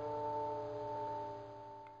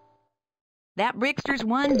 That Brickster's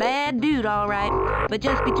one bad dude, all right. But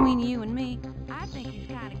just between you and me, I think he's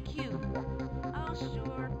kind of cute. Oh,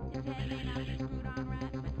 sure, his head may not be screwed on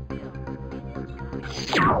right, but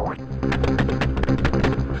still.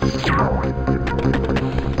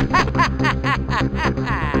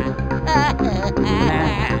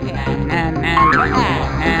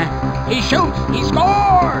 He shoots! He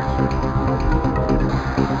scores!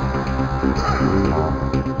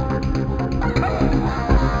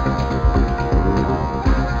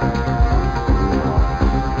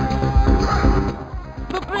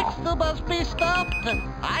 The Brickster must be stopped.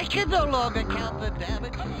 I can no longer count the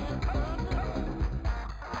damage.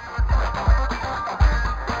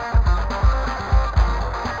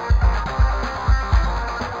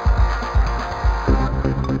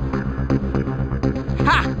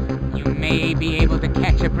 Ha! You may be able to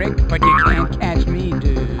catch a brick, but you can't catch me,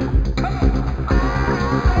 dude.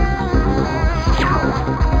 Achoo!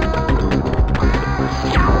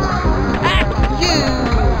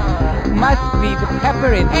 Must be the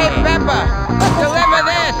pepper in there. Hey, Pepper, deliver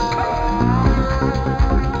this.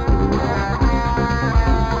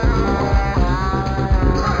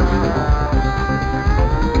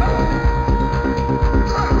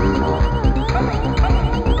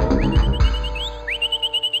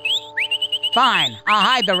 Fine, I'll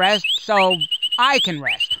hide the rest so I can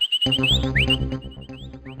rest.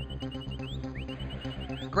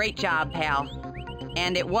 Great job, pal.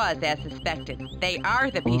 And it was as suspected. They are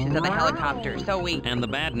the pieces of the helicopter, so we... And the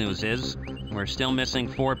bad news is, we're still missing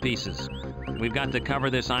 4 pieces. We've got to cover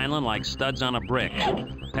this island like studs on a brick.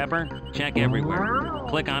 Pepper, check everywhere.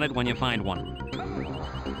 Click on it when you find one.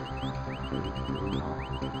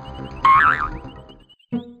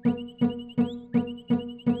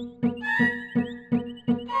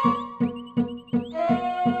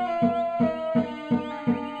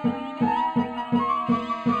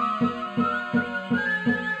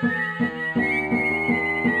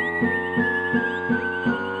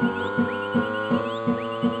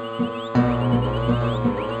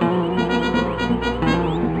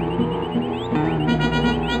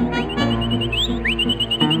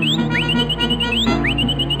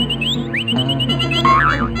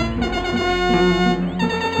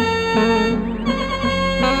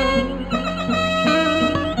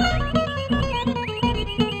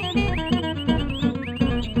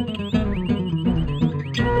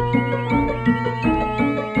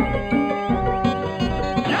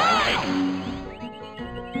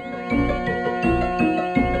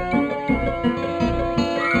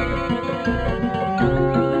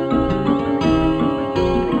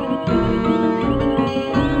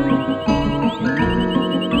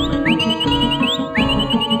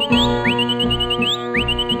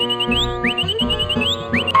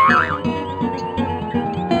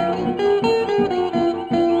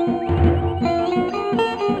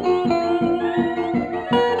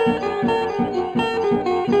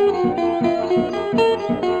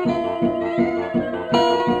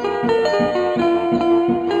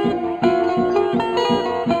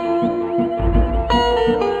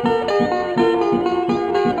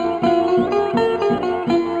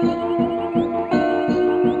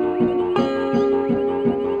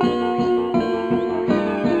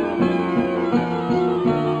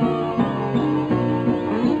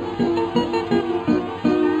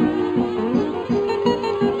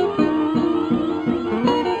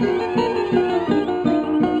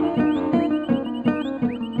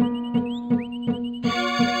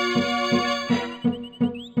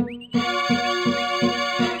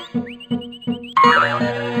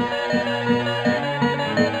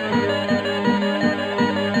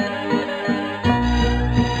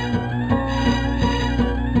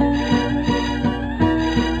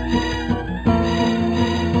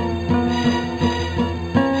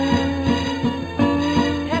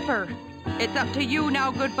 It's up to you now,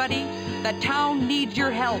 good buddy. The town needs your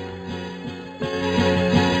help.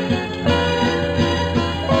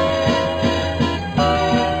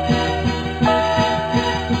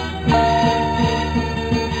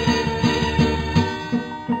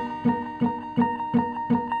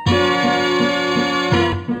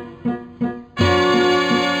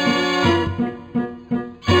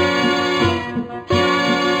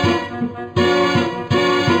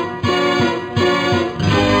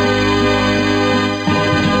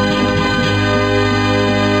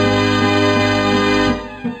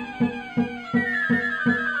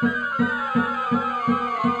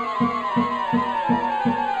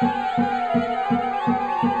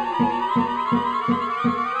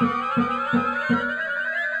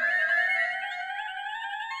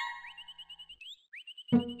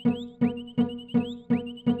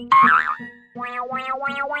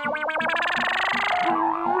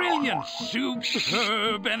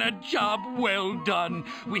 Superb and a job well done.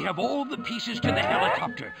 We have all the pieces to the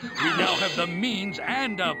helicopter. We now have the means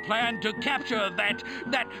and a plan to capture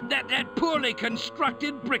that poorly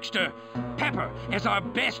constructed Brickster. Pepper, as our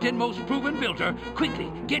best and most proven builder,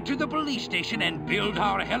 quickly get to the police station and build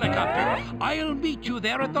our helicopter. I'll meet you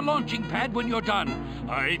there at the launching pad when you're done.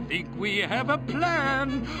 I think we have a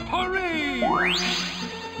plan. Hurry!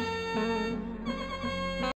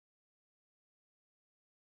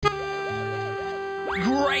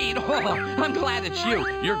 Great! Oh, I'm glad it's you.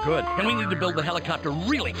 You're good, and we need to build the helicopter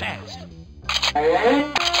really fast.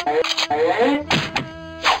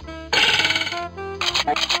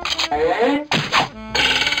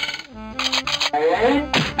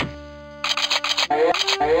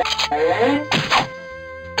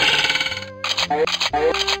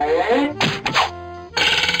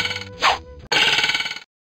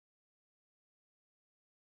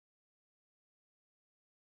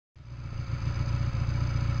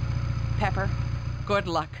 Pepper, good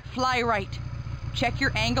luck. Fly right. Check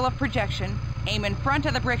your angle of projection, aim in front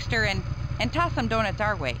of the Brickster, and toss some donuts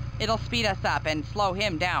our way. It'll speed us up and slow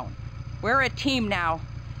him down. We're a team now.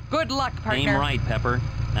 Good luck, partner. Aim right, Pepper.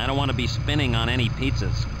 I don't want to be spinning on any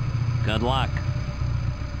pizzas. Good luck.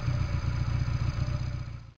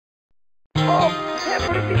 Oh,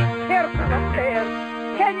 Pepper, be careful up there.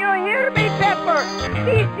 Can you hear me, Pepper?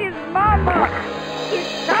 This is Mama. It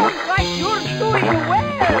sounds like you're doing well.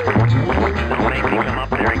 Don't make me come up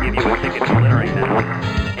there and give you a ticket for littering now.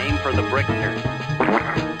 Aim for the Brickster.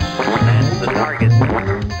 That's the target.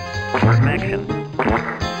 Perfection.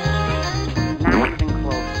 Not even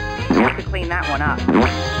close. You have to clean that one up.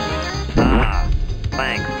 Ah,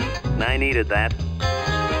 thanks. I needed that.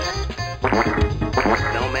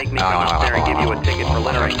 Don't make me come up there and give you a ticket for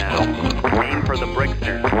littering now. Aim for the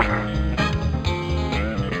Brickster.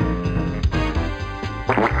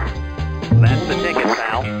 That's the ticket,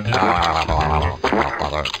 pal. Aha!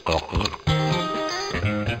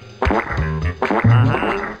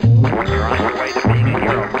 You're on your way to being a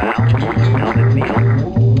hero, pal. How's it feel?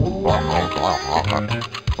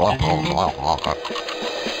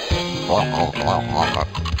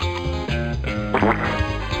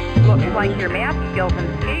 Looks like your math skills and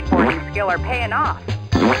skateboarding skill are paying off.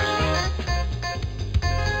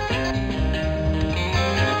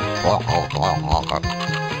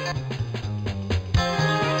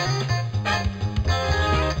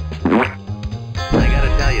 I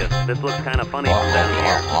gotta tell you, this looks kind of funny from down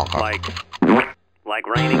here. Like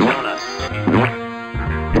raining donuts.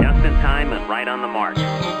 Just in time and right on the mark.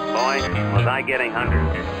 Boy, was I getting hungry.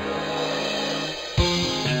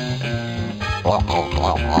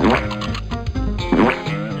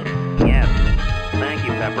 Yes, thank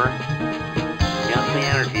you, Pepper. Just the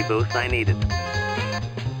energy boost I needed.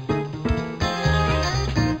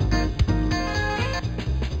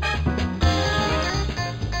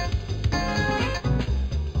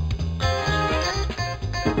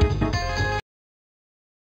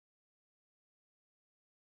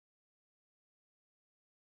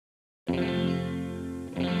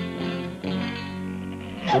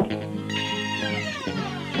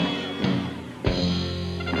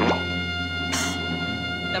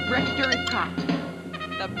 The Brickster is caught.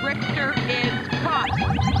 The Brickster is caught.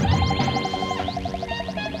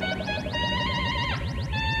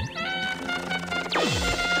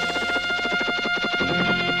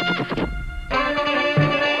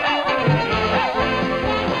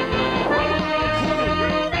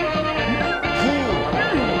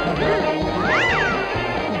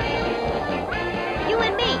 You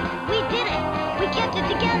and me, we did it. We kept it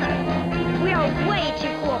together. We are way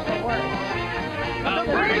too cool for words. The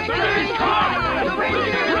Brickster is caught! The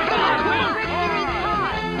Brickster is caught!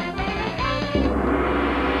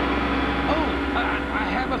 Oh, I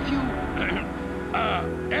have a few...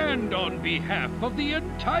 and on behalf of the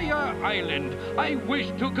entire island, I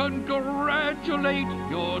wish to congratulate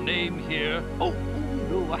your name here. Oh,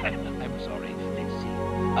 no, I'm sorry. Let's see.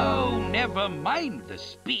 Oh, never mind the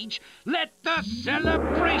speech. Let the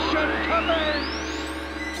celebration commence!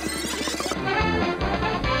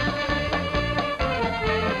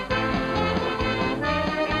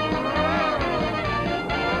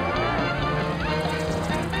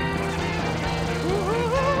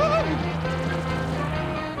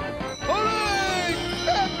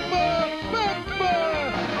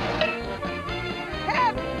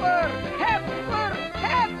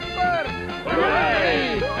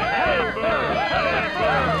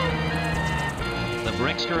 The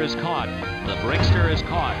Brickster is caught. The Brickster is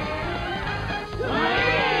caught.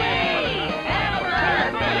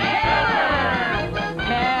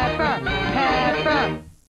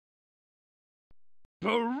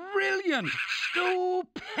 Brilliant!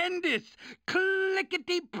 stupendous!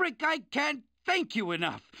 Clickety-prick, I can't thank you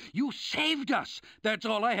enough. You saved us. That's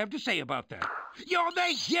all I have to say about that. You're the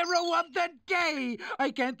hero of the day.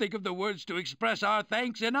 I can't think of the words to express our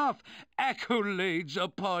thanks enough. Accolades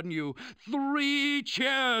upon you. 3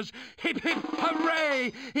 cheers. Hip, hip,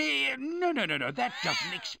 hooray. No. That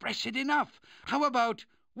doesn't express it enough. How about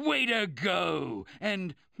way to go?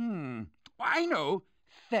 And, I know,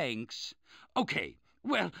 thanks. Okay,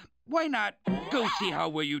 well, why not go see how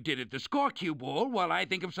well you did at the score cue ball while I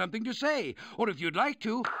think of something to say? Or if you'd like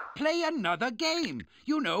to, play another game.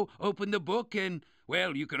 You know, open the book and,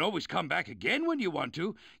 well, you can always come back again when you want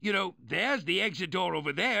to. You know, there's the exit door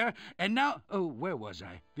over there. And now, oh, where was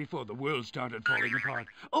I before the world started falling apart?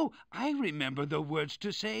 Oh, I remember the words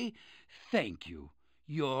to say. Thank you.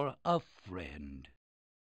 You're a friend.